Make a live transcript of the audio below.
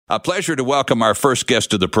A pleasure to welcome our first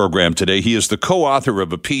guest to the program today. He is the co-author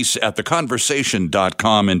of a piece at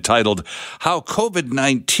theconversation.com entitled How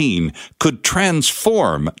COVID-19 Could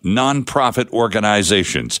Transform Nonprofit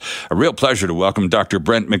Organizations. A real pleasure to welcome Dr.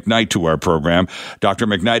 Brent McKnight to our program. Dr.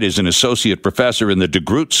 McKnight is an associate professor in the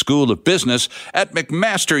DeGroote School of Business at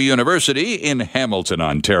McMaster University in Hamilton,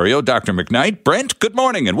 Ontario. Dr. McKnight, Brent, good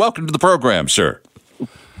morning and welcome to the program, sir.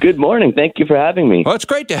 Good morning. Thank you for having me. Well, it's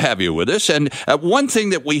great to have you with us. And one thing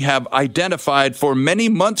that we have identified for many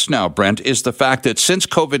months now, Brent, is the fact that since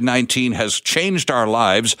COVID-19 has changed our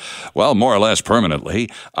lives, well, more or less permanently,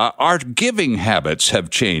 our giving habits have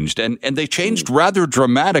changed. And they changed rather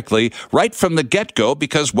dramatically right from the get-go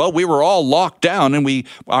because, well, we were all locked down and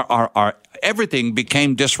our everything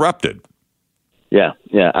became disrupted. Yeah,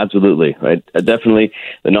 absolutely. Right. Definitely,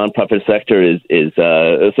 the nonprofit sector is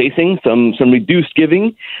facing some reduced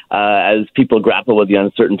giving as people grapple with the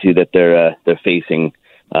uncertainty that they're facing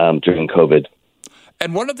during COVID.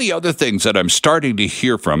 And one of the other things that I'm starting to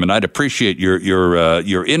hear from, and I'd appreciate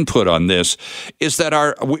your input on this, is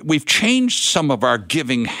that we've changed some of our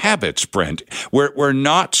giving habits, Brent. We're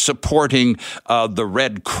not supporting the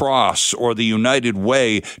Red Cross or the United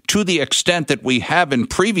Way to the extent that we have in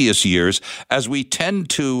previous years, as we tend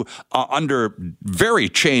to, under very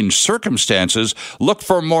changed circumstances, look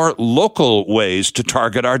for more local ways to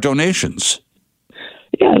target our donations.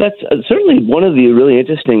 Yeah, that's certainly one of the really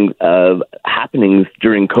interesting happenings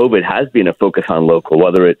during COVID has been a focus on local,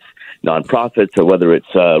 whether it's nonprofits or whether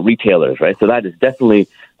it's retailers, right? So that is definitely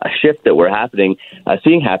a shift that we're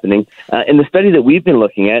seeing happening. In the study that we've been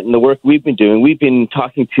looking at and the work we've been doing, we've been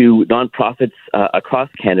talking to nonprofits across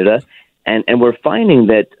Canada, and we're finding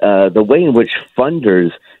that the way in which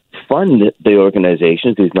funders fund the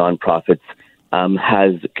organizations, these nonprofits,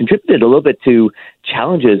 has contributed a little bit to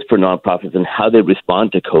challenges for nonprofits and how they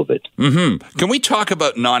respond to COVID. Mm-hmm. Can we talk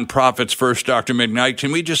about nonprofits first, Dr. McKnight?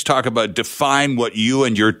 Can we just define what you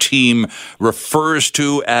and your team refers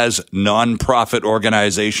to as nonprofit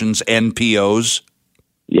organizations, NPOs?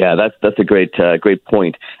 Yeah, that's a great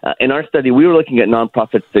point. In our study, we were looking at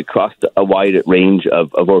nonprofits that crossed a wide range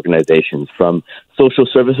of organizations, from social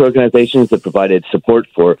service organizations that provided support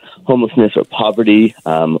for homelessness or poverty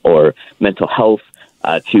or mental health,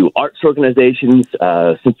 to arts organizations,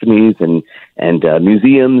 symphonies and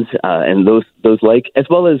museums and those like, as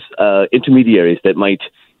well as intermediaries that might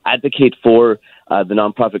advocate for the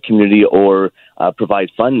nonprofit community or provide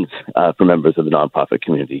funds for members of the nonprofit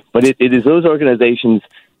community. But it is those organizations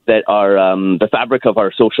that are the fabric of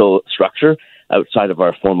our social structure outside of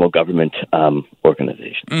our formal government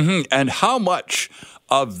organization. Mm-hmm. And how much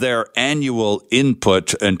of their annual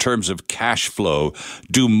input in terms of cash flow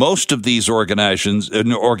do most of these organizations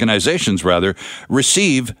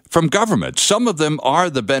receive from government? Some of them are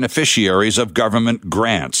the beneficiaries of government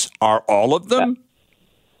grants. Are all of them?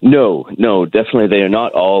 No, definitely they are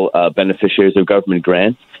not all beneficiaries of government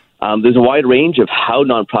grants. There's a wide range of how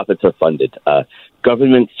nonprofits are funded.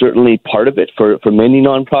 Government certainly part of it for many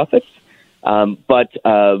nonprofits, but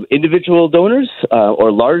individual donors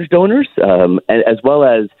or large donors, as well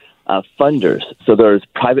as funders. So there's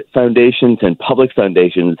private foundations and public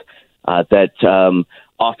foundations that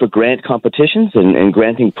offer grant competitions and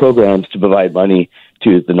granting programs to provide money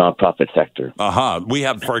to the nonprofit sector. We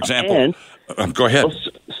have, for example... go ahead.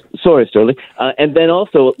 Sorry, Sterling. And then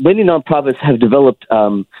also, many nonprofits have developed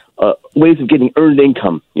ways of getting earned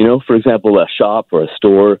income. For example, a shop or a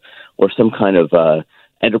store or some kind of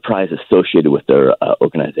enterprise associated with their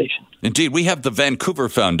organization. Indeed. We have the Vancouver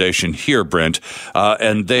Foundation here, Brent,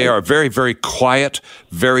 and they are a very, very quiet,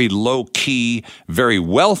 very low-key, very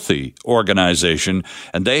wealthy organization,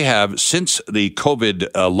 and they have, since the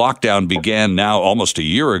COVID lockdown began now almost a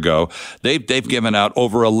year ago, they've given out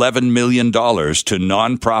over $11 million to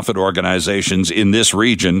nonprofit organizations in this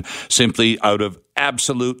region simply out of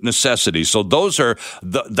absolute necessity. So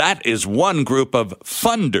that is one group of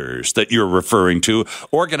funders that you're referring to,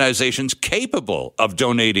 organizations capable of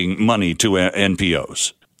donating money to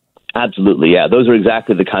NPOs. Absolutely, yeah. Those are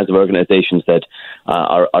exactly the kinds of organizations that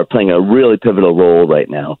are playing a really pivotal role right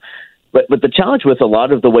now. But the challenge with a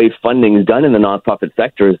lot of the way funding is done in the nonprofit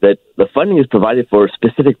sector is that the funding is provided for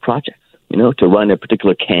specific projects, to run a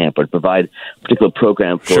particular camp or provide a particular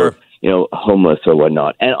program for Sure. Homeless or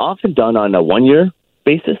whatnot, and often done on a 1-year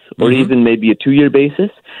basis or even maybe a 2-year basis,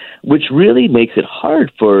 which really makes it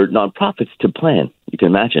hard for nonprofits to plan. You can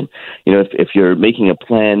imagine, if you're making a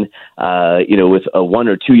plan, with a 1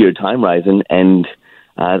 or 2 year time horizon, and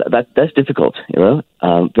that's difficult,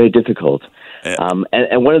 very difficult.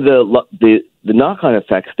 And one of the the knock-on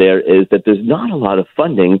effects there is that there's not a lot of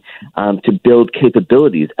funding to build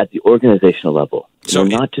capabilities at the organizational level, so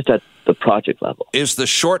not just at the project level. Is the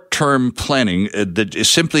short-term planning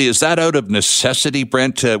is that out of necessity,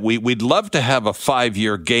 Brent? We'd love to have a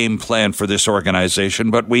 5-year game plan for this organization,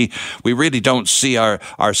 but we really don't see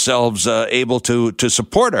ourselves able to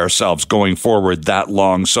support ourselves going forward that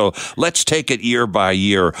long. So let's take it year by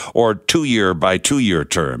year or 2-year by 2-year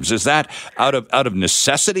terms. Is that out of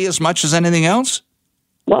necessity as much as anything else?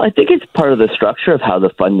 Well, I think it's part of the structure of how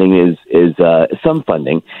the funding is some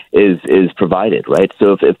funding is provided, right?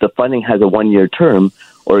 So if the funding has a 1-year term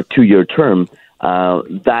or a 2-year term,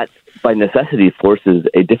 that by necessity forces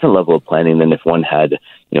a different level of planning than if one had,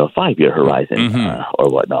 a 5-year horizon or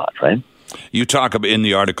whatnot, right? You talk about in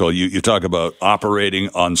the article, you talk about operating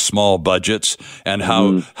on small budgets and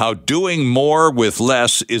how doing more with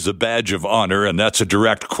less is a badge of honor. And that's a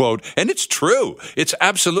direct quote. And it's true. It's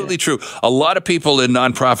absolutely true. A lot of people in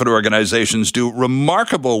nonprofit organizations do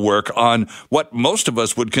remarkable work on what most of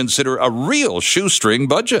us would consider a real shoestring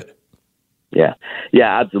budget. Yeah,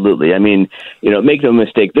 absolutely. I mean, make no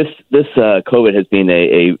mistake, this COVID has been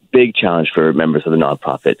a big challenge for members of the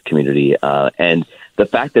nonprofit community. And the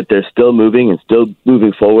fact that they're still moving and still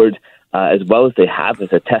moving forward as well as they have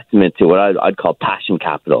is a testament to what I'd call passion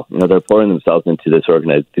capital. They're pouring themselves into these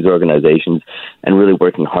organizations and really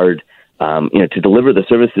working hard, to deliver the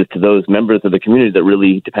services to those members of the community that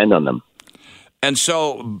really depend on them. And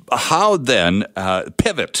so how then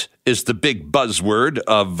pivot is the big buzzword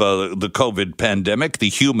of the COVID pandemic, the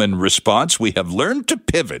human response. We have learned to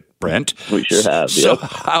pivot, Brent. We sure have. So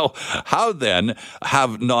how then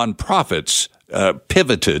have nonprofits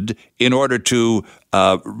pivoted in order to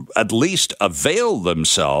at least avail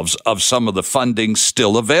themselves of some of the funding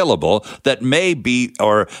still available that may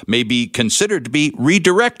be considered to be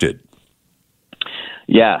redirected?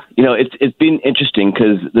 Yeah, it's been interesting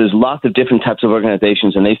because there's lots of different types of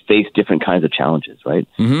organizations and they face different kinds of challenges, right?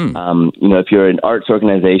 Mm-hmm. If you're an arts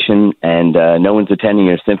organization and no one's attending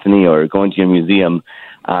your symphony or going to your museum,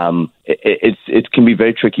 it can be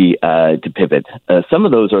very tricky to pivot. Some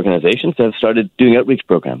of those organizations have started doing outreach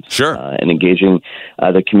programs, sure, and engaging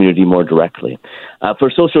the community more directly.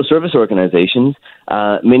 For social service organizations,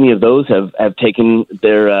 many of those have taken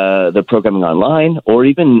their programming online, or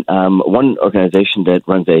even one organization that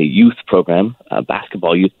runs a youth program, a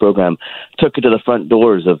basketball youth program, took it to the front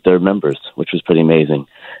doors of their members, which was pretty amazing.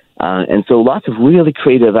 And so lots of really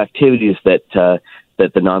creative activities that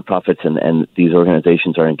the nonprofits and these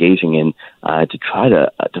organizations are engaging in to try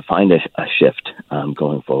to find a shift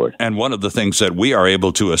going forward. And one of the things that we are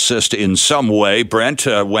able to assist in some way, Brent,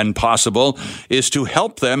 when possible, is to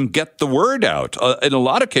help them get the word out. In a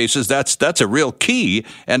lot of cases, that's a real key.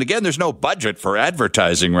 And again, there's no budget for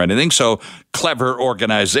advertising or anything, so clever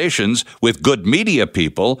organizations with good media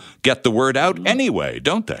people get the word out anyway,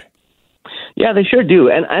 don't they? Yeah, they sure do.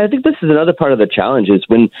 And I think this is another part of the challenge is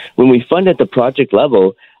when we fund at the project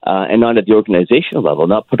level and not at the organizational level,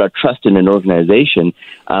 not put our trust in an organization,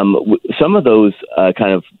 some of those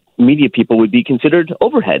kind of media people would be considered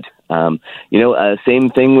overhead. Same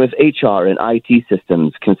thing with HR and IT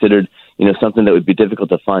systems, considered something that would be difficult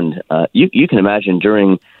to fund. You can imagine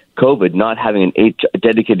during COVID, not having a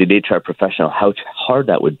dedicated HR professional, how hard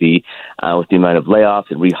that would be with the amount of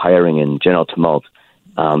layoffs and rehiring and general tumult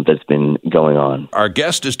that's been going on. Our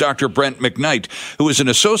guest is Dr. Brent McKnight, who is an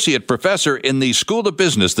associate professor in the School of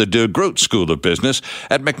Business, the De Groot School of Business,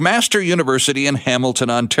 at McMaster University in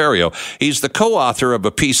Hamilton, Ontario. He's the co-author of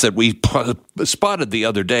a piece that we spotted the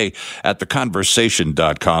other day at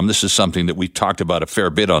theconversation.com. This is something that we talked about a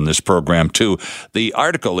fair bit on this program, too. The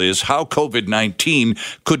article is How COVID-19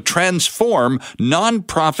 Could Transform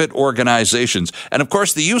Nonprofit Organizations. And, of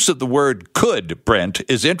course, the use of the word could, Brent,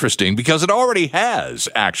 is interesting because it already has.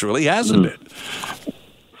 Actually, hasn't it?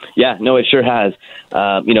 Yeah, no, it sure has.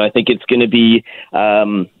 I think it's going to be.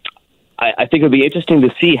 I think it'll be interesting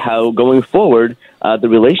to see how going forward the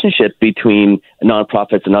relationship between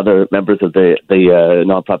nonprofits and other members of the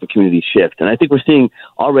nonprofit community shift. And I think we're seeing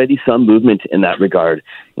already some movement in that regard.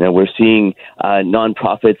 We're seeing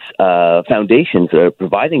nonprofits, foundations that are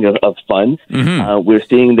providing of funds. Mm-hmm. We're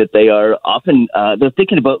seeing that they are often they're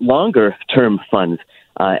thinking about longer term funds.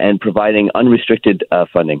 And providing unrestricted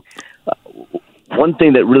funding. One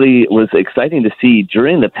thing that really was exciting to see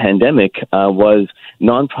during the pandemic was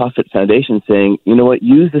nonprofit foundations saying, you know what,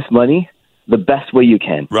 use this money the best way you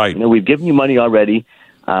can. Right. We've given you money already.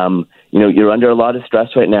 You're under a lot of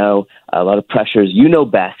stress right now, a lot of pressures. You know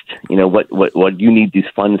best, what you need these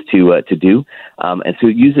funds to do. And so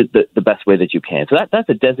use it the best way that you can. So that's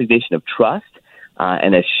a designation of trust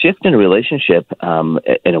and a shift in a relationship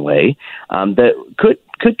in a way that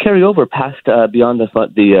could carry over past beyond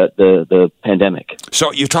the pandemic.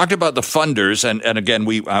 So you talked about the funders, and again,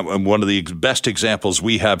 one of the best examples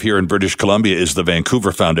we have here in British Columbia is the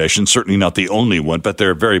Vancouver Foundation. Certainly not the only one, but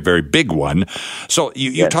they're a very, very big one. So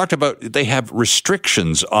you talked about they have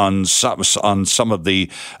restrictions on some of the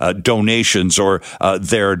donations or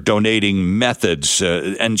their donating methods,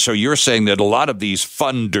 and so you're saying that a lot of these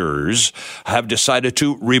funders have decided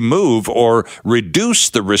to remove or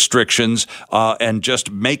reduce the restrictions and just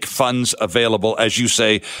make funds available. As you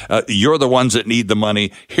say, you're the ones that need the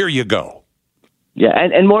money. Here you go. Yeah,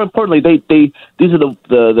 and more importantly, these are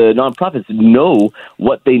the nonprofits know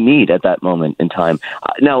what they need at that moment in time.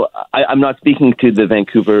 Now, I'm not speaking to the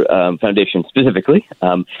Vancouver Foundation specifically,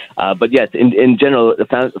 but yes, in general, the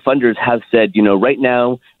funders have said, right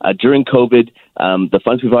now during COVID, the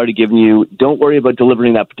funds we've already given you, don't worry about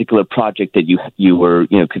delivering that particular project that you were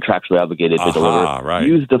contractually obligated to deliver. Right.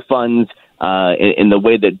 Use the funds in the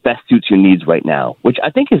way that best suits your needs right now, which I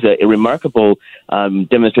think is a remarkable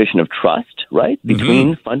demonstration of trust, right,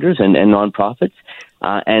 between funders and nonprofits,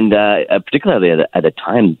 and particularly at a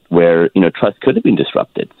time where trust could have been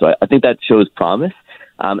disrupted. So I think that shows promise,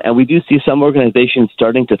 and we do see some organizations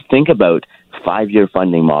starting to think about 5-year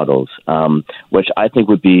funding models, which I think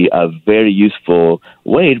would be a very useful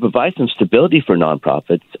way to provide some stability for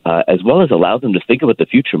nonprofits, as well as allow them to think about the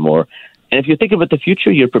future more. And if you think about the future,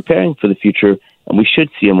 you're preparing for the future, and we should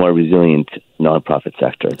see a more resilient nonprofit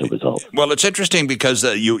sector as a result. Well, it's interesting because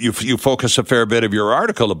you focus a fair bit of your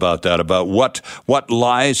article about that, about what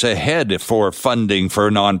lies ahead for funding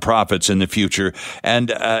for nonprofits in the future,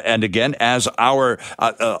 and again, as our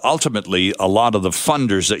ultimately a lot of the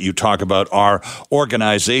funders that you talk about are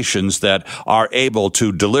organizations that are able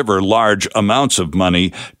to deliver large amounts of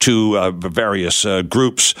money to various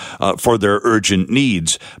groups for their urgent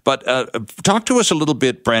needs. But talk to us a little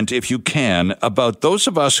bit, Brent, if you can, about those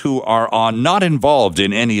of us who are not involved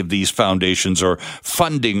in any of these foundations or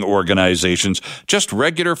funding organizations, just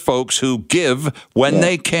regular folks who give when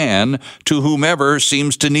they can to whomever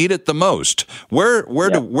seems to need it the most. Where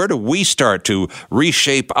do we start to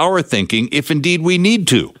reshape our thinking if indeed we need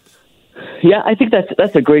to? Yeah, I think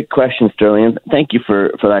that's a great question, Sterling. Thank you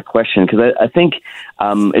for that question, because I think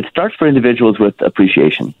it starts for individuals with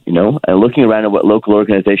appreciation, and looking around at what local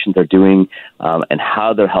organizations are doing and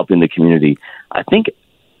how they're helping the community. I think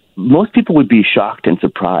most people would be shocked and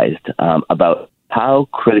surprised about how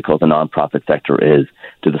critical the nonprofit sector is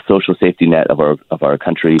to the social safety net of our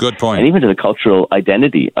country. Good point. And even to the cultural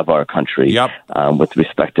identity of our country. Yep. With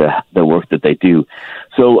respect to the work that they do.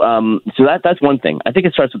 So that's one thing. I think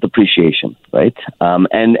it starts with appreciation, right?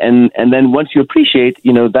 And then once you appreciate,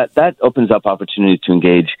 that opens up opportunities to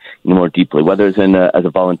engage more deeply, whether it's as a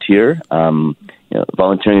volunteer.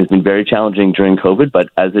 Volunteering has been very challenging during COVID, but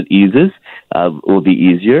as it eases, it will be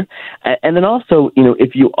easier. And then also,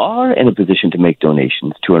 if you are in a position to make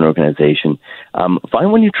donations to an organization,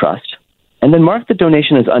 find one you trust, and then mark the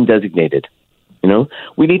donation as undesignated.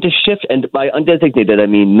 We need to shift, and by undesignated, I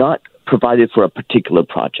mean not provided for a particular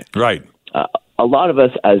project. Right. A lot of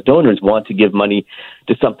us as donors want to give money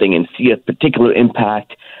to something and see a particular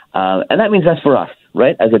impact, and that means that's for us,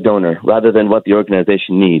 right, as a donor, rather than what the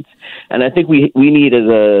organization needs. And I think we need as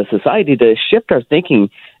a society to shift our thinking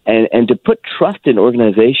and to put trust in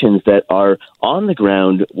organizations that are on the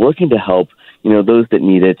ground working to help those that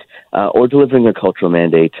need it, or delivering a cultural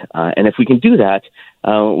mandate. And if we can do that,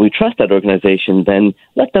 we trust that organization, then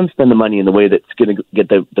let them spend the money in the way that's going to get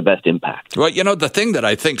the best impact. Well, the thing that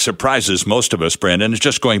I think surprises most of us, Brandon, is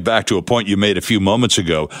just going back to a point you made a few moments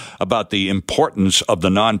ago about the importance of the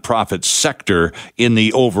nonprofit sector in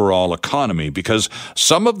the overall economy, because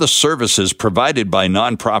some of the services provided by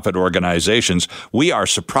nonprofit organizations, we are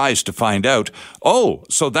surprised to find out,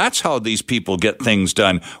 so that's how these people get things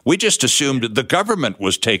done. We just assumed the government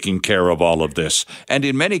was taking care of all of this. And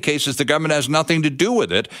in many cases, the government has nothing to do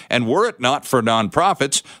with it. And were it not for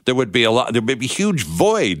nonprofits, there would be huge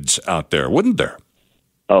voids out there, wouldn't there?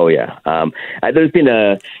 Oh, yeah. There's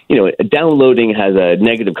been downloading has a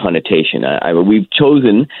negative connotation. We've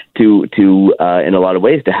chosen to in a lot of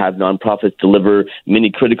ways, to have nonprofits deliver many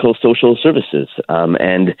critical social services.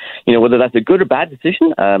 And whether that's a good or bad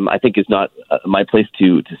decision, I think is not my place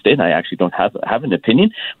to state. And I actually don't have an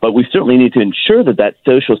opinion. But we certainly need to ensure that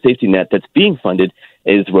social safety net that's being funded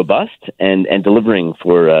is robust and delivering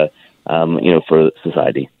for for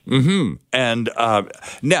society. Mm-hmm. And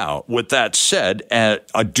now, with that said,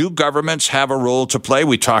 do governments have a role to play?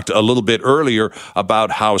 We talked a little bit earlier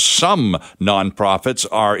about how some nonprofits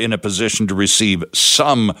are in a position to receive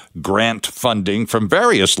some grant funding from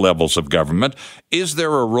various levels of government. Is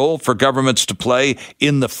there a role for governments to play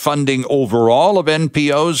in the funding overall of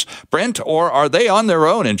NPOs, Brent, or are they on their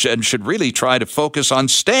own and should really try to focus on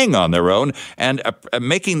staying on their own and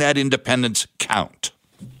making that independence count?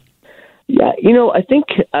 Yeah, I think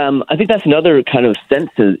that's another kind of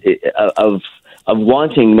sense of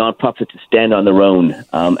wanting nonprofits to stand on their own,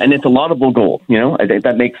 and it's a laudable goal. I think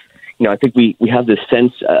that makes I think we have this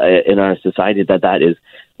sense in our society that is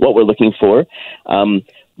what we're looking for.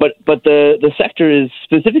 But the sector is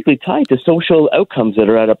specifically tied to social outcomes that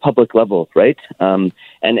are at a public level, right? And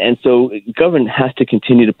so government has to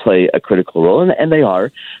continue to play a critical role, and they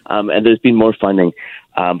are. And there's been more funding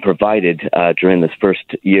provided during this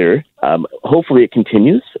first year. Hopefully, it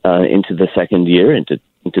continues into the second year, into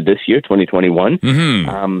this year, 2021.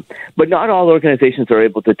 Mm-hmm. But not all organizations are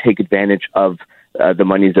able to take advantage of the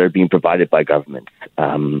monies that are being provided by governments.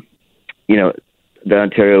 The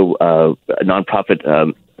Ontario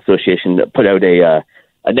Nonprofit Association put out a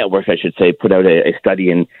network, I should say, put out a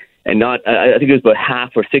study, and not I think it was about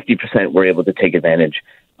half or 60% were able to take advantage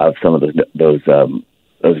of some of those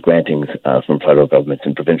grantings from federal governments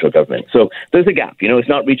and provincial governments. So there's a gap. It's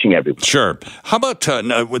not reaching everyone. Sure. How about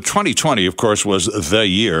with 2020, of course, was the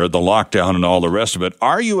year, the lockdown and all the rest of it.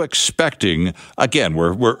 Are you expecting, again,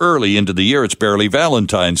 we're early into the year, it's barely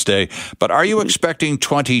Valentine's Day, but are you expecting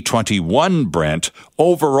 2021, Brent,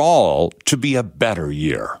 overall to be a better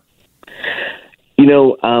year?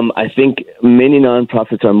 I think many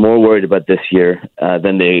nonprofits are more worried about this year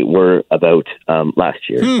than they were about last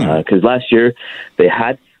year. Because last year they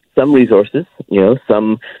had some resources,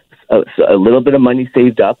 a little bit of money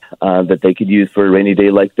saved up that they could use for a rainy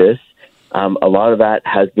day like this. A lot of that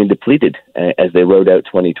has been depleted as they rode out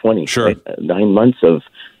 2020. Sure. Right? 9 months of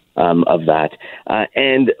that.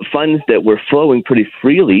 And funds that were flowing pretty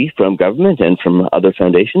freely from government and from other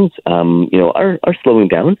foundations, are slowing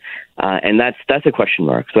down. And that's a question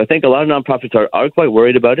mark. So I think a lot of nonprofits are quite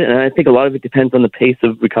worried about it. And I think a lot of it depends on the pace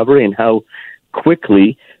of recovery and how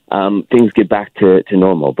quickly things get back to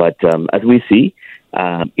normal. But as we see,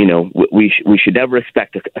 we should never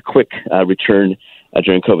expect a quick return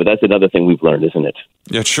during COVID. That's another thing we've learned, isn't it?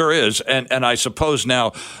 It sure is. And I suppose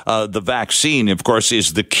now the vaccine, of course,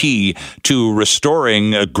 is the key to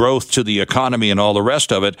restoring growth to the economy and all the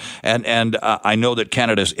rest of it. And I know that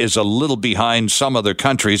Canada is a little behind some other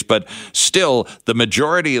countries, but still the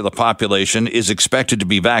majority of the population is expected to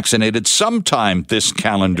be vaccinated sometime this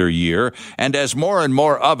calendar year. And as more and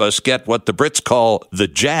more of us get what the Brits call the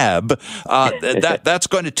jab, that's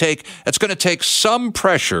going to take some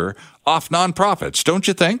pressure off nonprofits, don't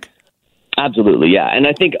you think? Absolutely, yeah. And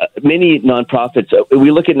I think many nonprofits, we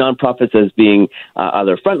look at nonprofits as being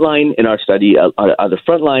either frontline in our study, either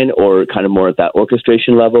frontline or kind of more at that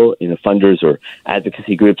orchestration level, funders or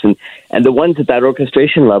advocacy groups. And the ones at that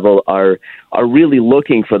orchestration level are really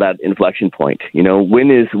looking for that inflection point. When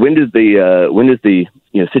does the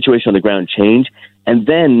situation on the ground change? And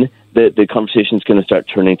then the conversation is going to start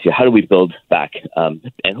turning to how do we build back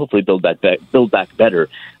and hopefully build back better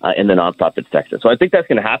in the nonprofit sector. So I think that's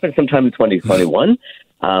going to happen sometime in 2021.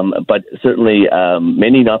 But certainly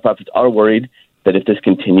many nonprofits are worried that if this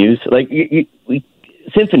continues, like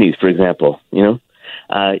symphonies, for example,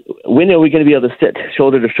 when are we going to be able to sit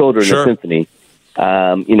shoulder to shoulder in a symphony?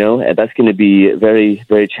 And that's going to be very,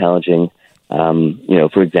 very challenging.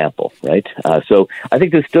 For example, right? So I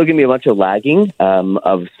think there's still going to be a bunch of lagging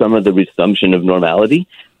of some of the resumption of normality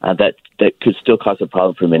that could still cause a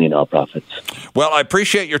problem for many nonprofits. Well, I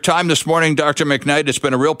appreciate your time this morning, Dr. McKnight. It's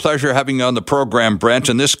been a real pleasure having you on the program, Brent,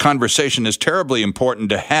 and this conversation is terribly important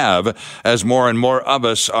to have as more and more of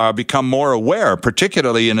us become more aware,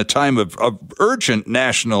 particularly in a time of urgent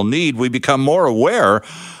national need. We become more aware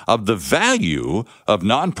of the value of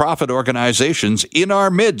nonprofit organizations in our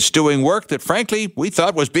midst doing work that, frankly, we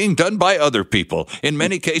thought was being done by other people, in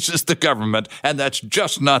many cases the government, and that's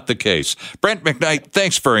just not the case. Brent McKnight,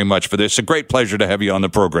 thanks very much for this. A great pleasure to have you on the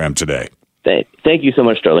program today. Thank you so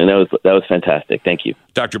much, Sterling. That was fantastic. Thank you.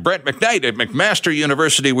 Dr. Brent McKnight at McMaster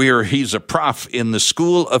University, he's a prof in the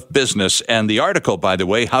School of Business. And the article, by the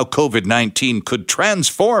way, How COVID-19 Could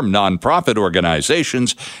Transform Nonprofit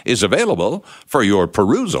Organizations, is available for your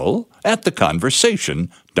perusal at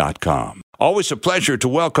theconversation.com. Always a pleasure to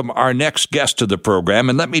welcome our next guest to the program.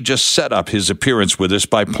 And let me just set up his appearance with us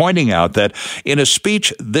by pointing out that in a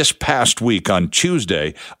speech this past week on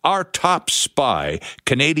Tuesday, our top spy,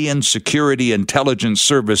 Canadian Security Intelligence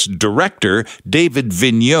Service Director David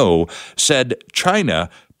Vigneault, said China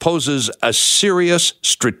poses a serious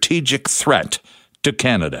strategic threat to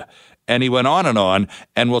Canada. And he went on,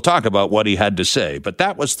 and we'll talk about what he had to say. But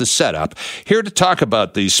that was the setup. Here to talk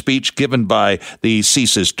about the speech given by the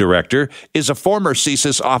CSIS director is a former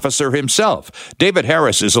CSIS officer himself. David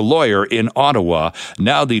Harris is a lawyer in Ottawa,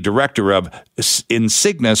 now the director of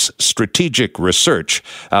Insignis Strategic Research.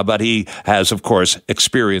 But he has, of course,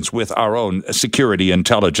 experience with our own Security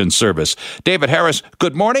Intelligence Service. David Harris,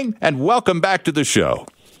 good morning, and welcome back to the show.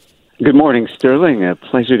 Good morning, Sterling. A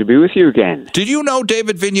pleasure to be with you again. Did you know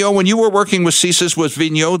David Vigneault, when you were working with CSIS, was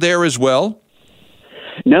Vigneault there as well?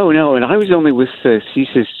 No, and I was only with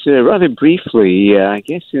CSIS rather briefly, I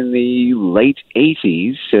guess in the late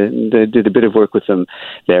 80s, and did a bit of work with them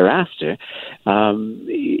thereafter.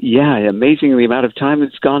 Amazing the amount of time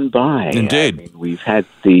that's gone by. Indeed. I mean, we've had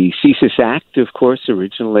the CSIS Act, of course,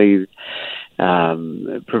 originally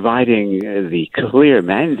providing the clear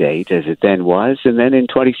mandate, as it then was, and then in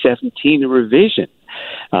 2017 a revision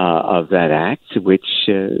of that act, which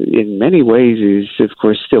in many ways is, of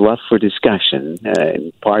course, still up for discussion,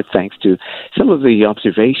 in part thanks to some of the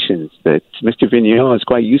observations that Mr. Vigneault has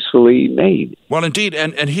quite usefully made. Well, indeed,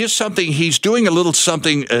 and here's something, he's doing a little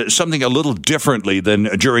something a little differently than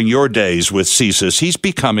during your days with CSIS. He's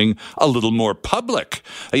becoming a little more public.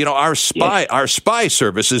 You know, our spy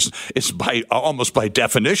service is by almost by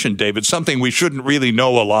definition, David, something we shouldn't really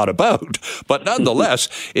know a lot about. But nonetheless,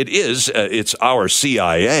 it's our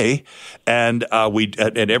CIA, and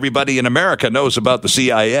everybody in America knows about the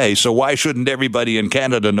CIA, so why shouldn't everybody in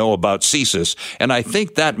Canada know about CSIS? And I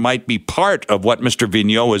think that might be part of what Mr.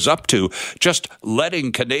 Vigneault is up to, just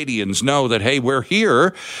letting Canadians know that, hey, we're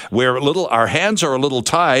here, our hands are a little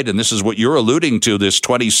tied, and this is what you're alluding to, this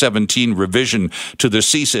 2017 revision to the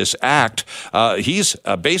CSIS Act. He's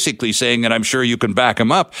basically saying, and I'm sure you can back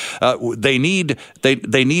him up, they need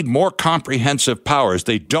more comprehensive powers.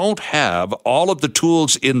 They don't have all of the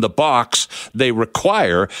tools in the box they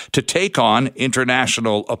require to take on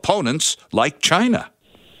international opponents like China.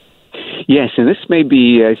 Yes, and this may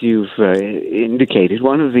be, as you've indicated,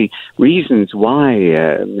 one of the reasons why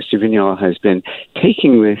Mr. Vigneault has been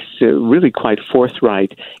taking this really quite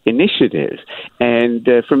forthright initiative. And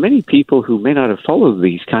for many people who may not have followed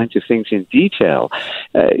these kinds of things in detail,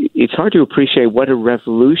 it's hard to appreciate what a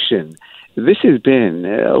revolution this has been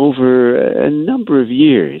over a number of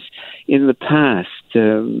years. In the past,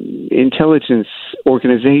 intelligence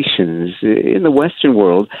organizations in the Western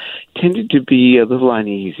world tended to be a little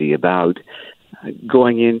uneasy about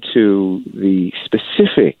going into the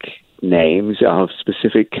specific names of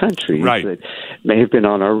specific countries that may have been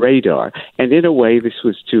on our radar. And in a way, this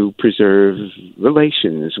was to preserve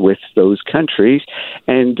relations with those countries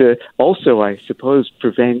and also, I suppose,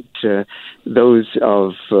 prevent those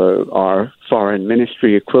of our foreign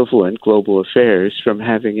ministry equivalent, global affairs, from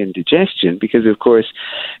having indigestion because, of course,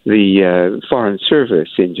 the Foreign Service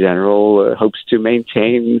in general hopes to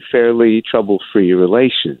maintain fairly trouble-free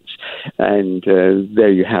relations. And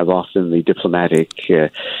there you have often the diplomatic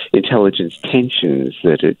intelligence tensions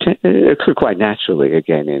that occur quite naturally,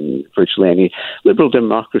 again, in virtually any liberal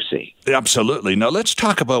democracy. Absolutely. Now, let's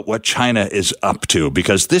talk about what China is up to,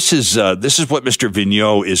 because this is what Mr.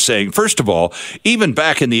 Vigneault is saying. First of all, even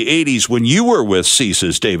back in the 80s when you were with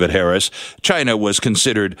CSIS, David Harris, China was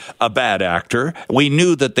considered a bad actor. We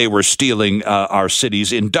knew that they were stealing our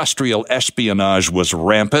cities. Industrial espionage was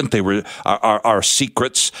rampant. They were our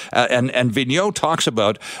secrets. And Vigneault talks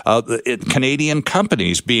about Canadian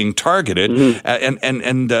companies being targeted.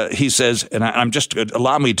 And he says, and I'm just,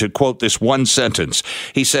 allow me to quote this one sentence.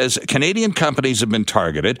 He says, Canadian companies have been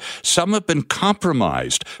targeted. Some have been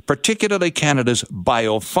compromised, particularly Canada's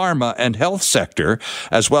biopharma and health sector,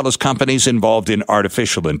 as well as companies involved in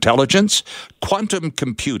artificial intelligence, quantum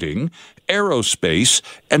computing, aerospace,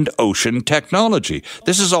 and ocean technology.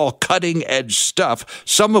 This is all cutting-edge stuff,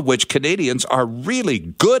 some of which Canadians are really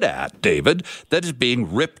good at, David, that is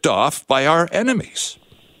being ripped off by our enemies.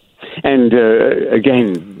 And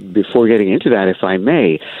again, before getting into that, if I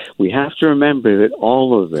may, we have to remember that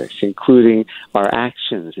all of this, including our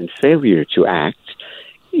actions and failure to act,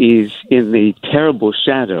 is in the terrible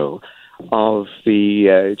shadow of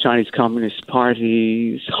the Chinese Communist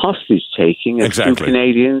Party's hostage-taking of two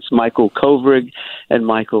Canadians, Michael Kovrig and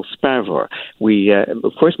Michael Spavor. We,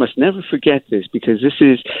 of course, must never forget this because this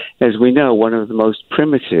is, as we know, one of the most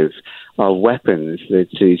primitive of weapons that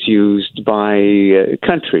is used by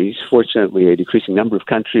countries, fortunately a decreasing number of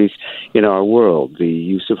countries in our world, the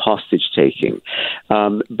use of hostage-taking.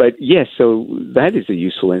 But yes, so that is a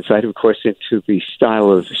useful insight, of course, into the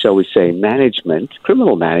style of, shall we say, management,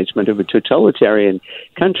 criminal management of a totalitarian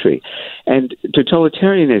country. And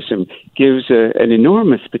totalitarianism gives an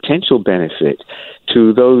enormous potential benefit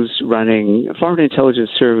to those running foreign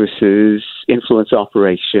intelligence services, influence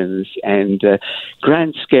operations, and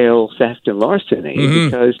grand-scale theft and larceny,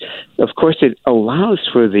 because, of course, it allows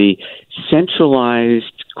for the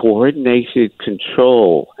centralized, coordinated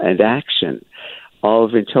control and action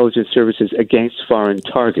of intelligence services against foreign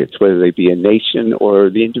targets, whether they be a nation or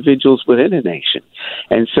the individuals within a nation.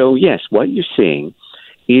 And so, yes, what you're seeing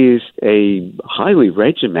is a highly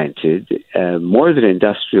regimented, more than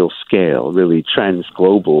industrial scale, really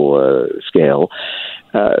trans-global scale,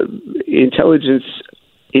 intelligence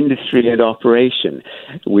industry and operation.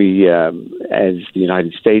 We, as the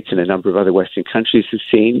United States and a number of other Western countries have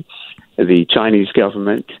seen, the Chinese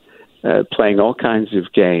government playing all kinds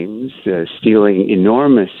of games, stealing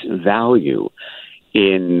enormous value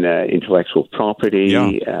in intellectual property,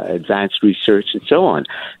 advanced research, and so on,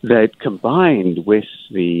 that combined with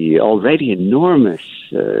the already enormous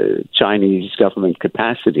Chinese government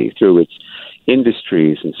capacity through its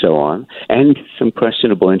industries and so on, and some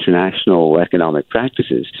questionable international economic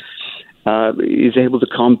practices, is able to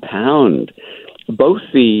compound both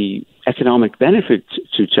the economic benefit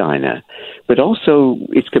to China, but also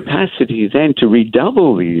its capacity then to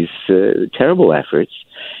redouble these terrible efforts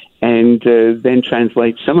and then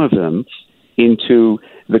translate some of them into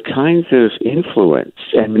the kinds of influence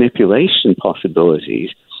and manipulation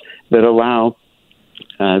possibilities that allow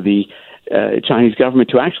the Chinese government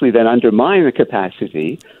to actually then undermine the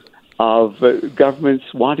capacity of governments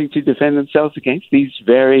wanting to defend themselves against these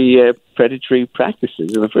very predatory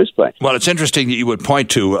practices in the first place. Well, it's interesting that you would point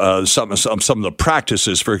to some of the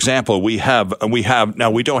practices. For example, we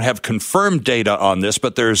don't have confirmed data on this,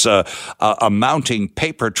 but there's a mounting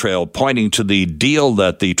paper trail pointing to the deal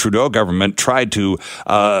that the Trudeau government tried to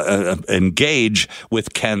engage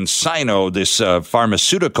with CanSino, this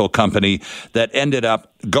pharmaceutical company that ended up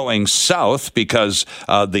going south because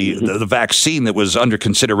the vaccine that was under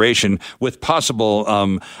consideration with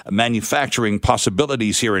possible manufacturing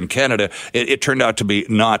possibilities here in Canada, it turned out to be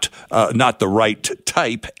not the right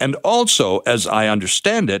type. And also, as I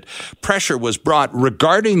understand it, pressure was brought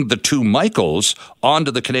regarding the two Michaels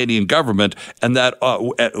onto the Canadian government, and that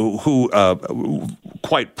who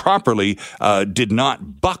quite properly did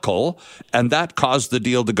not buckle, and that caused the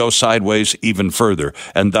deal to go sideways even further.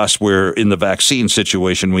 And thus, we're in the vaccine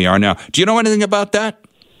situation we are now. Do you know anything about that?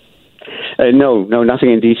 No,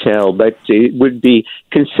 nothing in detail, but it would be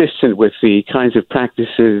consistent with the kinds of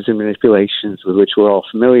practices and manipulations with which we're all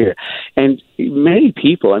familiar. And many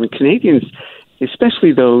people, Canadians,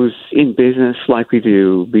 especially those in business, likely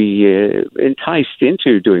to be enticed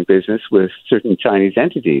into doing business with certain Chinese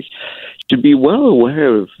entities, to be well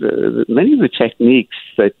aware of many of the techniques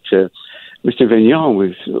that Mr. Vignon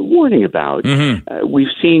was warning about. We've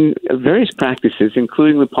seen various practices,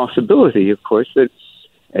 including the possibility, of course, that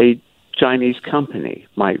a Chinese company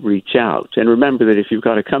might reach out. And remember that if you've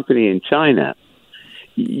got a company in China,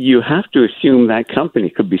 you have to assume that company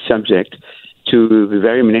could be subject to the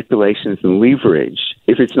very manipulations and leverage,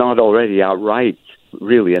 if it's not already outright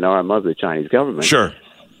really an arm of the Chinese government, sure,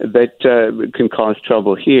 that can cause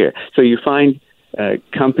trouble here. So you find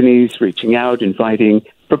companies reaching out, inviting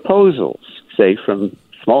proposals, say from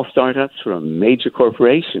small startups, from major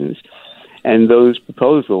corporations, and those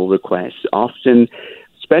proposal requests often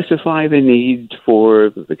specify the need for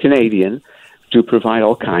the Canadian to provide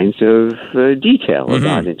all kinds of detail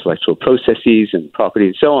about intellectual processes and property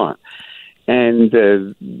and so on. And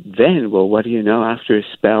then, well, what do you know, after a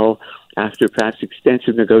spell, after perhaps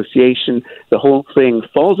extensive negotiation, the whole thing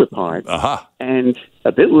falls apart. And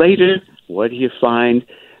a bit later, what do you find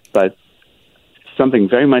but something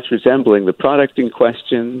very much resembling the product in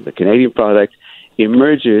question, the Canadian product,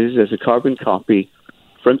 emerges as a carbon copy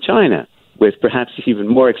from China, with perhaps even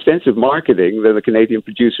more extensive marketing than the Canadian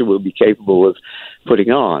producer will be capable of putting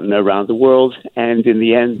on around the world. And in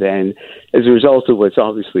the end, then, as a result of what's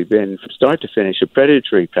obviously been, from start to finish, a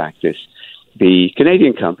predatory practice, the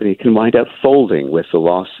Canadian company can wind up folding with the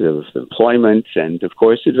loss of employment and, of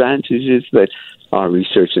course, advantages that our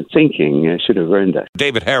research and thinking should have earned us.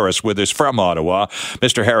 David Harris with us from Ottawa.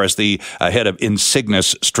 Mr. Harris, the head of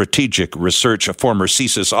Insignis Strategic Research, a former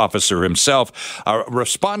CSIS officer himself,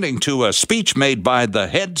 responding to a speech made by the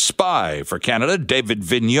head spy for Canada. David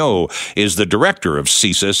Vigneault is the director of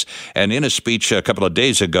CSIS, and in a speech a couple of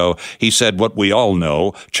days ago, he said what we all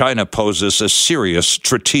know: China poses a serious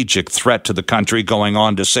strategic threat to the country, going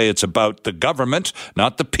on to say it's about the government,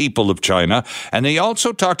 not the people of China. And he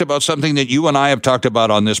also talked about something that you and I have talked about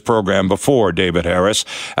on this program before, David Harris,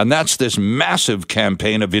 and that's this massive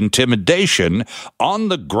campaign of intimidation on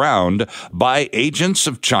the ground by agents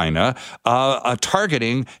of China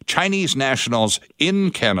targeting Chinese nationals in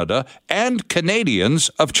Canada and Canadians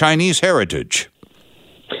of Chinese heritage.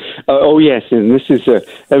 Oh, yes, and this is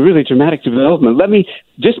a really dramatic development. Let me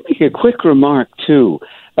just make a quick remark, too,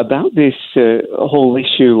 about this whole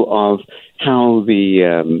issue of how the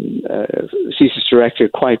CSIS director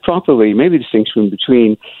quite properly made the distinction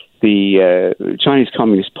between the Chinese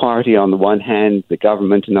Communist Party on the one hand, the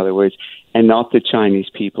government, in other words, and not the Chinese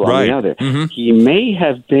people on the other. Mm-hmm. He may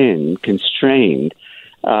have been constrained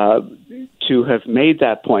to have made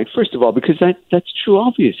that point, first of all, because that's true,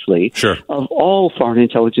 obviously, sure, of all foreign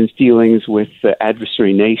intelligence dealings with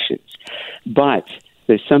adversary nations. But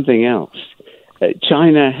there's something else.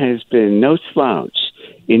 China has been no slouch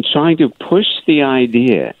in trying to push the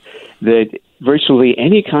idea that virtually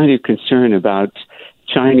any kind of concern about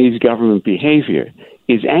Chinese government behavior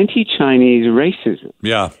is anti-Chinese racism.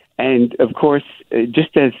 Yeah. And, of course,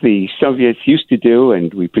 just as the Soviets used to do,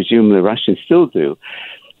 and we presume the Russians still do,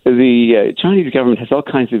 the Chinese government has all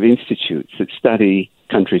kinds of institutes that study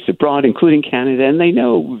countries abroad, including Canada, and they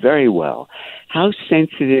know very well how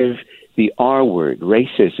sensitive the R word,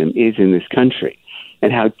 racism, is in this country,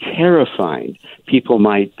 and how terrified people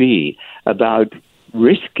might be about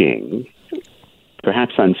risking,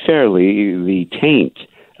 perhaps unfairly, the taint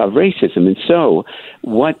of racism. And so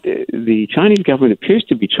what the Chinese government appears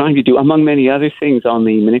to be trying to do, among many other things on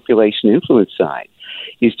the manipulation influence side,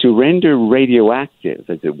 is to render radioactive,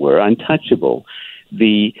 as it were, untouchable,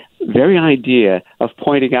 the very idea of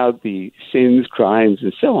pointing out the sins, crimes,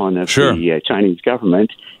 and so on of the Chinese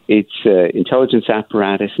government, its intelligence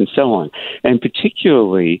apparatus, and so on. And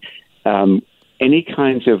particularly any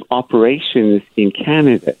kinds of operations in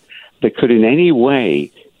Canada that could in any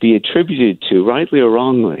way be attributed to, rightly or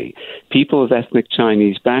wrongly, people of ethnic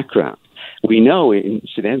Chinese background. We know,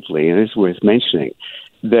 incidentally, and it's worth mentioning,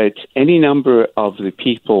 that any number of the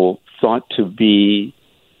people thought to be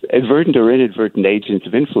advertent or inadvertent agents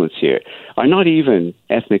of influence here are not even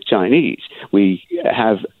ethnic Chinese. We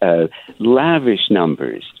have lavish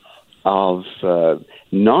numbers of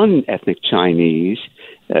non-ethnic Chinese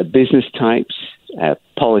business types,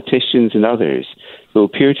 politicians and others who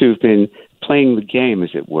appear to have been playing the game, as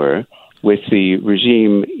it were, with the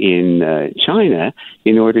regime in China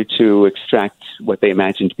in order to extract what they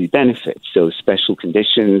imagine to be benefits, so special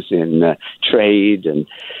conditions in trade and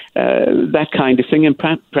that kind of thing. And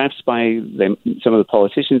perhaps by them, some of the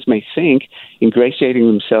politicians may think, ingratiating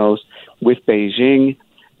themselves with Beijing,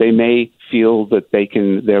 they may feel that they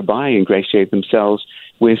can thereby ingratiate themselves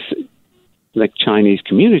with like Chinese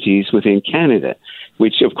communities within Canada,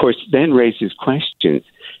 which of course then raises questions,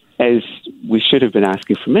 as we should have been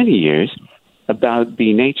asking for many years, about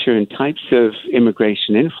the nature and types of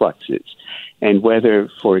immigration influxes, and whether,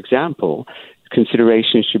 for example,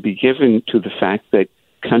 consideration should be given to the fact that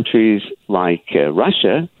countries like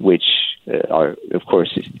Russia, which are, of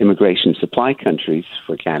course, immigration supply countries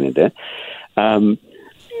for Canada,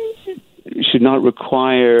 should not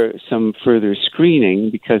require some further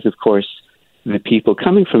screening because, of course, the people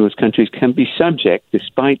coming from those countries can be subject,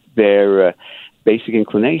 despite their basic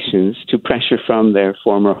inclinations, to pressure from their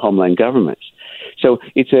former homeland governments. So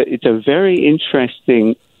it's a very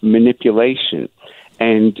interesting manipulation.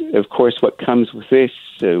 And, of course, what comes with this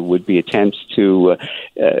would be attempts to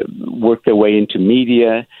work their way into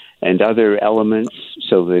media and other elements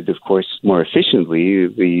so that, of course, more efficiently,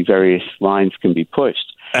 the various lines can be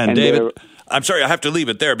pushed. And David, I'm sorry, I have to leave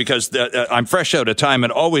it there because I'm fresh out of time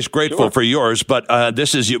and always grateful for yours, but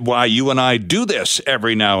this is why you and I do this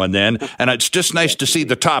every now and then, and it's just nice to see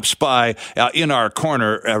the top spy in our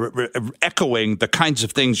corner echoing the kinds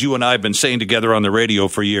of things you and I have been saying together on the radio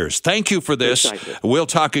for years. Thank you for this. We'll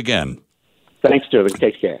talk again. Thanks, Sterling.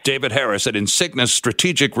 Take care. David Harris at Insignis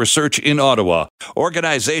Strategic Research in Ottawa.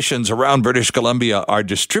 Organizations around British Columbia are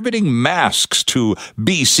distributing masks to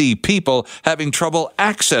BC people having trouble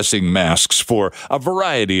accessing masks for a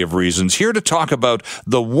variety of reasons. Here to talk about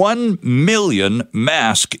the 1 million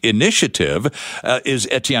mask initiative is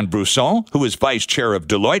Etienne Brusson, who is vice chair of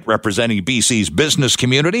Deloitte, representing BC's business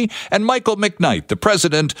community, and Michael McKnight, the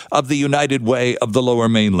president of the United Way of the Lower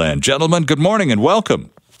Mainland. Gentlemen, good morning and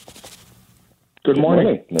welcome. Good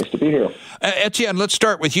morning. Nice to be here. Etienne, let's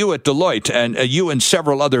start with you at Deloitte. And you and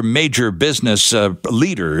several other major business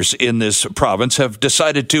leaders in this province have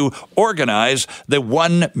decided to organize the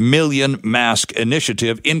 1 million mask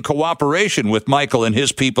initiative in cooperation with Michael and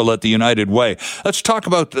his people at the United Way. Let's talk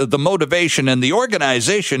about the motivation and the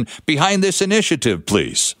organization behind this initiative,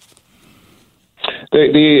 please.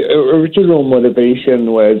 The original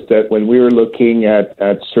motivation was that when we were looking at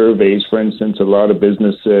surveys, for instance, a lot of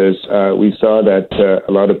businesses, we saw that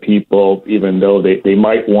a lot of people, even though they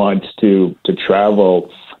might want to travel,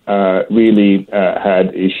 really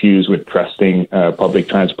had issues with trusting public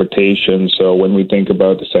transportation. So when we think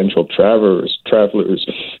about essential travelers,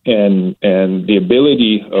 and the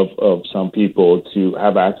ability of some people to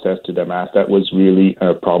have access to the mask, that was really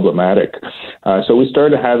problematic. So we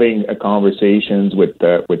started having conversations with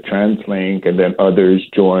TransLink, and then others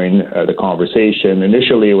joined the conversation.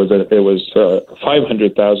 Initially, it was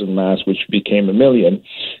 500,000 masks, which became 1 million,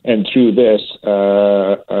 and through this,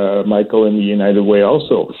 Michael and the United Way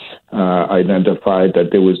also identified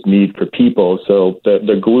that there was need for people. So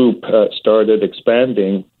the group started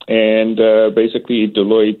expanding, and basically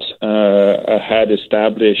Deloitte had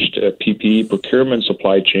established a PPE procurement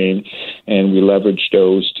supply chain, and we leveraged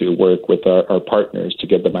those to work with our partners to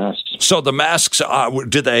get the masks. So the masks,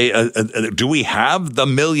 do we have the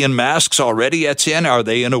 1 million masks already, Etienne? Are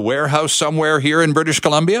they in a warehouse somewhere here in British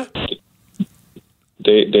Columbia?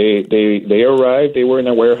 They arrived. They were in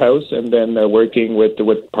a warehouse, and then working with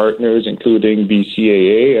partners, including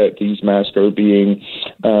BCAA. These masks are being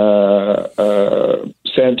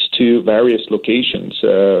sent to various locations,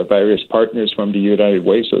 various partners from the United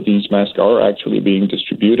Way. So these masks are actually being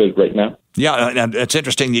distributed right now. Yeah, and it's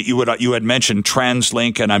interesting that you had mentioned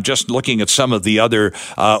TransLink, and I'm just looking at some of the other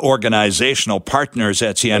organizational partners,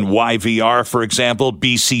 Etienne. YVR, for example,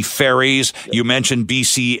 BC Ferries. You mentioned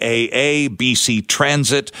BCAA, BC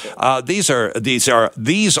Transit. These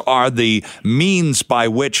are the means by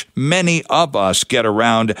which many of us get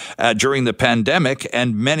around during the pandemic,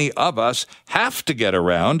 and many of us have to get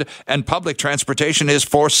around, and public transportation is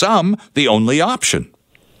for some the only option.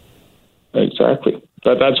 Exactly.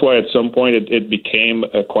 That's why at some point it became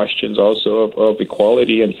questions also of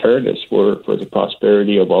equality and fairness for the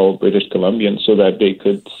prosperity of all British Columbians, so that they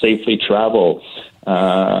could safely travel,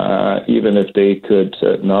 even if they could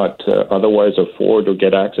not otherwise afford or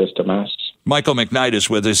get access to masks. Michael McKnight is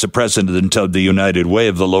with us, the president of the United Way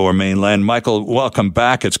of the Lower Mainland. Michael, welcome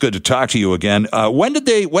back. It's good to talk to you again. When did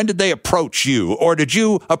they approach you, or did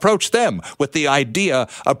you approach them with the idea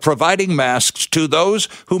of providing masks to those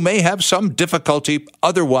who may have some difficulty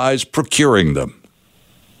otherwise procuring them?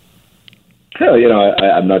 Hell,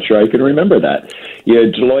 I'm not sure I can remember that.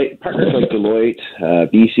 Deloitte, partners like Deloitte,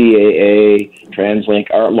 BCAA, TransLink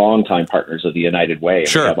are longtime partners of the United Way.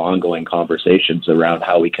 Sure. We have ongoing conversations around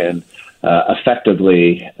how we can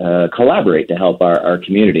effectively collaborate to help our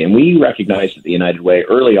community. And we recognized at the United Way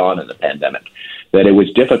early on in the pandemic that it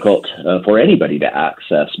was difficult for anybody to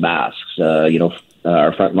access masks.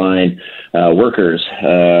 Our frontline workers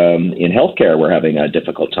in healthcare were having a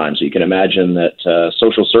difficult time. So you can imagine that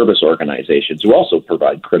social service organizations, who also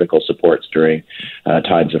provide critical supports during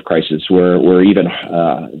times of crisis, were even,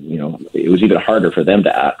 it was even harder for them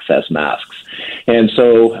to access masks. And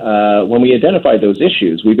so when we identified those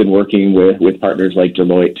issues, we've been working with partners like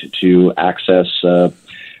Deloitte to access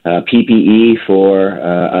PPE for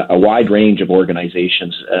a wide range of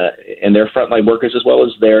organizations and their frontline workers, as well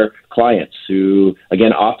as their clients, who,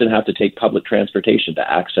 again, often have to take public transportation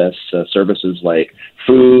to access services like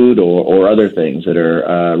food or other things that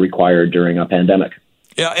are required during a pandemic.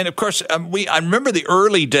 Yeah, and of course, I remember the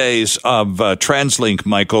early days of TransLink,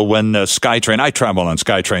 Michael, when SkyTrain, I travel on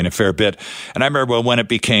SkyTrain a fair bit, and I remember when it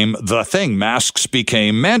became the thing, masks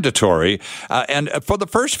became mandatory, and for the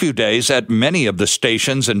first few days at many of the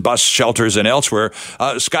stations and bus shelters and elsewhere,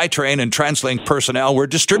 SkyTrain and TransLink personnel were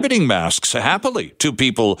distributing masks happily to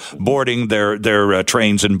people boarding their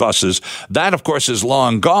trains and buses. That, of course, is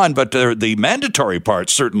long gone, but the mandatory part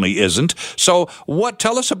certainly isn't. So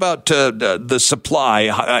tell us about the supply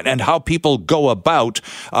and how people go about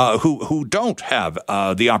who don't have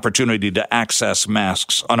the opportunity to access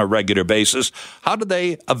masks on a regular basis. How do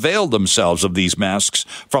they avail themselves of these masks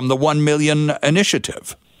from the 1 Million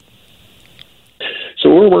initiative? So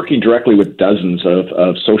we're working directly with dozens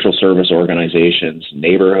of social service organizations,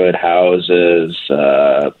 neighborhood houses,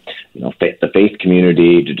 the faith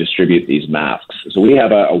community to distribute these masks. So we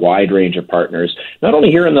have a wide range of partners, not only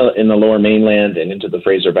here in the Lower Mainland and into the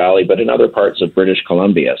Fraser Valley, but in other parts of British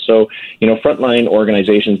Columbia. So, frontline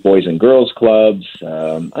organizations, Boys and Girls Clubs,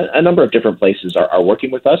 a number of different places are working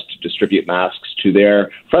with us to distribute masks to their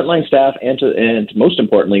frontline staff and most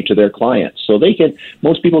importantly to their clients. So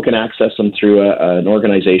most people can access them through an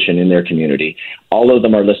organization in their community. All of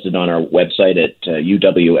them are listed on our website at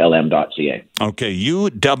uwlm.ca. Okay,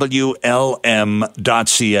 uwlm.ca,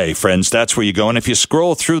 friends. That's where you go. And if you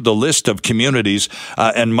scroll through the list of communities,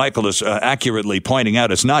 and Michael is accurately pointing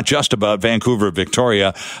out, it's not just about Vancouver,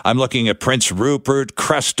 Victoria. I'm looking at Prince Rupert,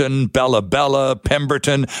 Creston, Bella Bella,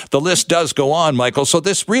 Pemberton. The list does go on, Michael. So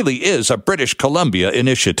this really is a British Columbia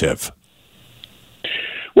initiative.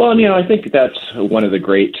 Well, I think that's one of the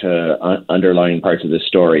great underlying parts of this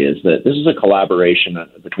story is that this is a collaboration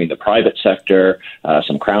between the private sector,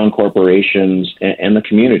 some crown corporations, and the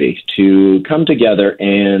community to come together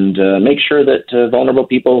and make sure that vulnerable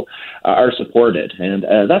people are supported. And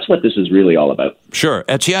that's what this is really all about. Sure.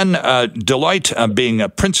 Etienne, Deloitte being a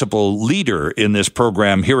principal leader in this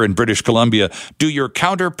program here in British Columbia, do your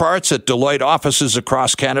counterparts at Deloitte offices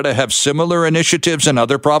across Canada have similar initiatives in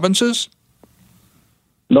other provinces?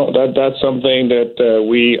 No, that's something that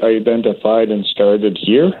we identified and started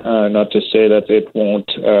here. Not to say that it won't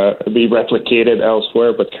be replicated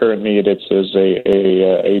elsewhere, but currently it is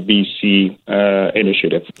a BC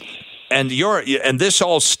initiative. And this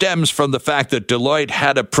all stems from the fact that Deloitte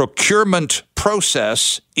had a procurement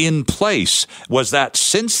process in place. Was that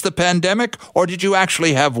since the pandemic, or did you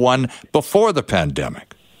actually have one before the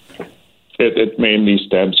pandemic? It mainly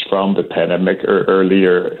stems from the pandemic or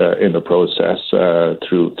earlier in the process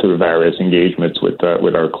through various engagements with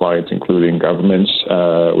our clients, including governments.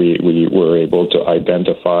 We were able to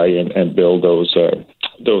identify and build those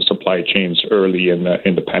supply chains early in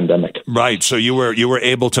the pandemic. Right. So you were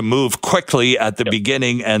able to move quickly at the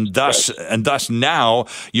beginning, and thus now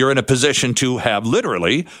you're in a position to have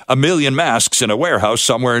literally 1 million masks in a warehouse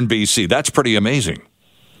somewhere in BC. That's pretty amazing.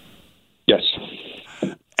 Yes.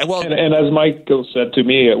 Well, and as Michael said to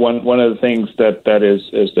me, one of the things that is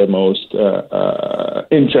the most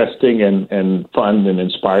interesting and fun and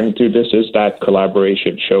inspiring to this is that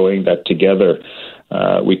collaboration, showing that together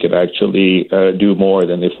we could actually do more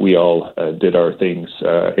than if we all did our things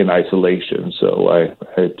in isolation. So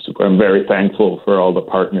I'm very thankful for all the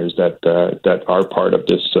partners that are part of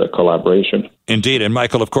this collaboration. Indeed. And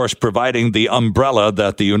Michael, of course, providing the umbrella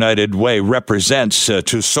that the United Way represents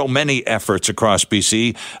to so many efforts across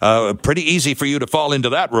BC, pretty easy for you to fall into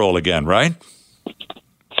that role again, right?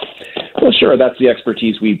 Well, sure. That's the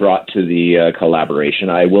expertise we brought to the collaboration.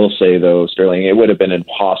 I will say, though, Sterling, it would have been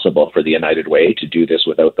impossible for the United Way to do this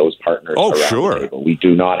without those partners around the table. We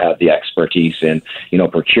do not have the expertise in,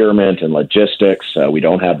 procurement and logistics. We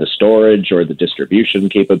don't have the storage or the distribution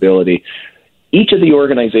capability. Each of the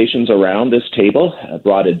organizations around this table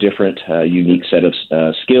brought a different, unique set of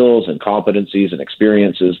skills and competencies and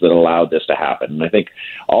experiences that allowed this to happen. And I think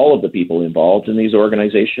all of the people involved in these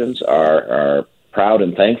organizations are proud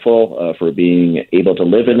and thankful for being able to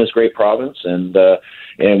live in this great province. And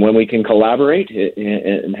when we can collaborate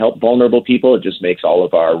and help vulnerable people, it just makes all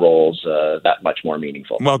of our roles that much more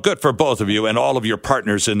meaningful. Well, good for both of you and all of your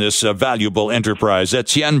partners in this valuable enterprise.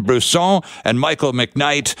 Etienne Brusson and Michael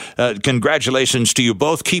McKnight, congratulations to you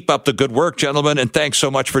both. Keep up the good work, gentlemen, and thanks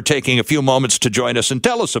so much for taking a few moments to join us and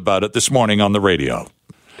tell us about it this morning on the radio.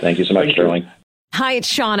 Thank you so much, Sterling. Hi,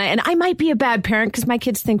 it's Shauna, and I might be a bad parent because my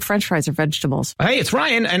kids think French fries are vegetables. Hey, it's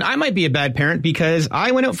Ryan, and I might be a bad parent because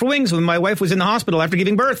I went out for wings when my wife was in the hospital after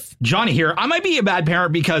giving birth. Johnny here. I might be a bad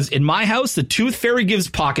parent because in my house, the tooth fairy gives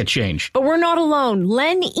pocket change. But we're not alone.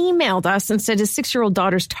 Len emailed us and said his 6-year-old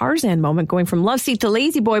daughter's Tarzan moment going from love seat to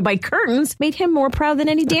lazy boy by curtains made him more proud than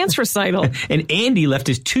any dance recital. And Andy left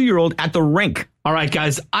his 2-year-old at the rink. All right,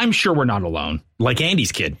 guys, I'm sure we're not alone. Like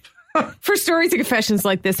Andy's kid. For stories and confessions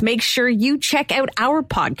like this, make sure you check out our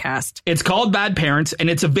podcast. It's called Bad Parents, and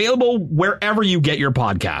it's available wherever you get your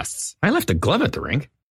podcasts. I left a glove at the rink.